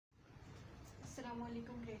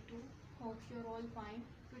Assalamualaikum grade 2. Hope you're all fine.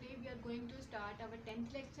 Today we are going to start our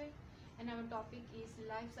 10th lecture and our topic is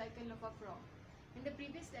life cycle of a frog. In the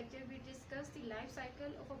previous lecture we discussed the life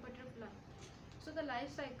cycle of a butterfly. So the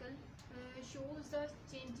life cycle shows the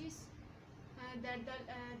changes that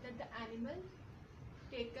the animal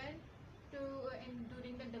taken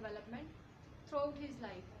during the development throughout his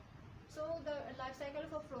life. So the life cycle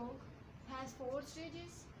of a frog has 4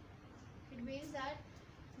 stages. It means that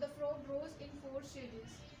the frog grows in 4 stages.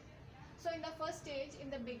 So in the first stage, in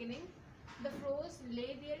the beginning, the frogs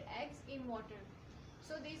lay their eggs in water.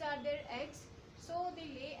 So these are their eggs. So they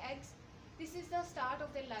lay eggs. This is the start of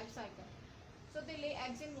their life cycle. So they lay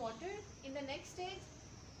eggs in water. In the next stage,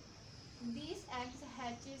 these eggs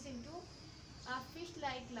hatches into a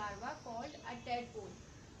fish-like larva called a tadpole.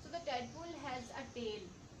 So the tadpole has a tail.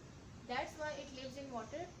 That's why it lives in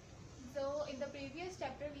water. So in the previous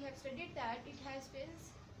chapter we have studied that it has fins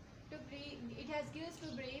to breathe, it has gills to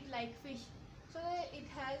breathe like fish. So it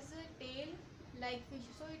has a tail like fish,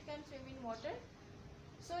 so it can swim in water.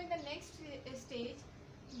 So in the next stage,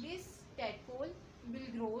 this tadpole will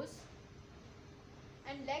grows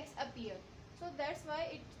and legs appear. So that's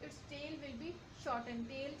why its tail will be shortened.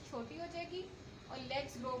 Tail छोटी हो जाएगी और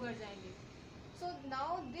legs grow कर जाएंगे. So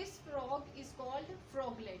now this frog is called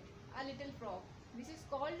froglet, a little frog. This is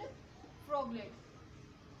called froglet.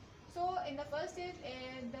 So in the first stage,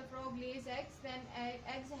 the frog lays eggs, then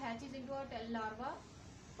eggs hatches into a larva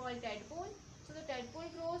called tadpole. So the tadpole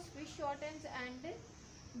grows, fish shortens and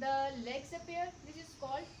the legs appear. This is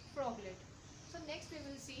called froglet. So next we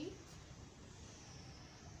will see.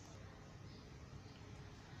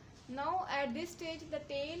 Now at this stage the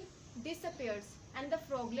tail disappears and the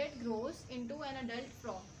froglet grows into an adult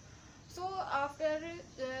frog. So after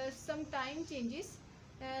some time changes,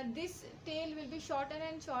 this tail will be shortened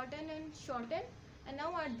and shortened and shortened, and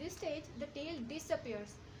now at this stage the tail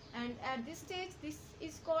disappears, and at this stage this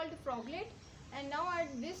is called froglet, and now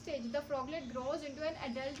at this stage the froglet grows into an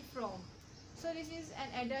adult frog. So this is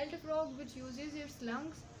an adult frog which uses its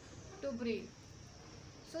lungs to breathe.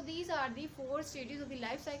 So these are the 4 stages of the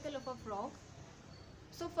life cycle of a frog.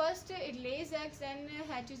 So first it lays eggs, then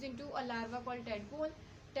hatches into a larva called tadpole.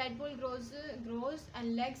 Tadpole grows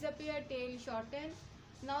and legs appear, tail shortens.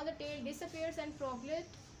 Now the tail disappears and froglet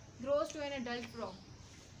grows to an adult frog.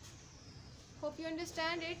 Hope you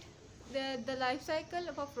understand it. The life cycle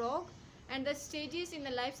of a frog and the stages in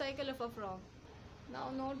the life cycle of a frog.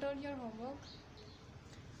 Now note down your homework.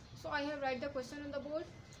 So I have write the question on the board.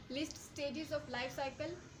 List stages of life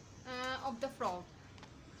cycle of the frog.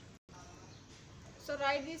 So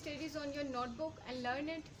write these stages on your notebook and learn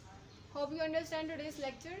it. Hope you understand today's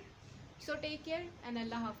lecture. So take care and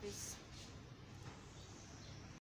Allah Hafiz.